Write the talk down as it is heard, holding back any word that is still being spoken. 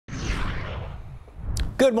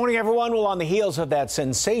Good morning, everyone. Well, on the heels of that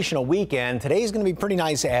sensational weekend, today's going to be pretty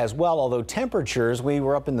nice as well, although temperatures, we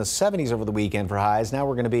were up in the 70s over the weekend for highs. Now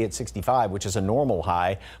we're going to be at 65, which is a normal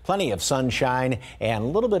high. Plenty of sunshine and a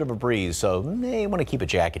little bit of a breeze, so you may want to keep a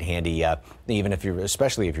jacket handy, even if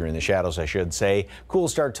especially if you're in the shadows, I should say. Cool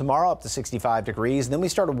start tomorrow, up to 65 degrees. And then we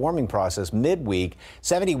start a warming process midweek,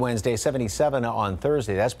 70 Wednesday, 77 on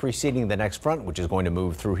Thursday. That's preceding the next front, which is going to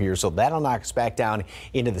move through here, so that'll knock us back down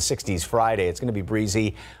into the 60s Friday. It's going to be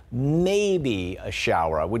breezy. Maybe a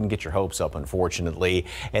shower. I wouldn't get your hopes up, unfortunately.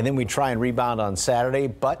 And then we try and rebound on Saturday,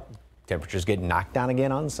 but temperatures get knocked down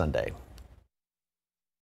again on Sunday.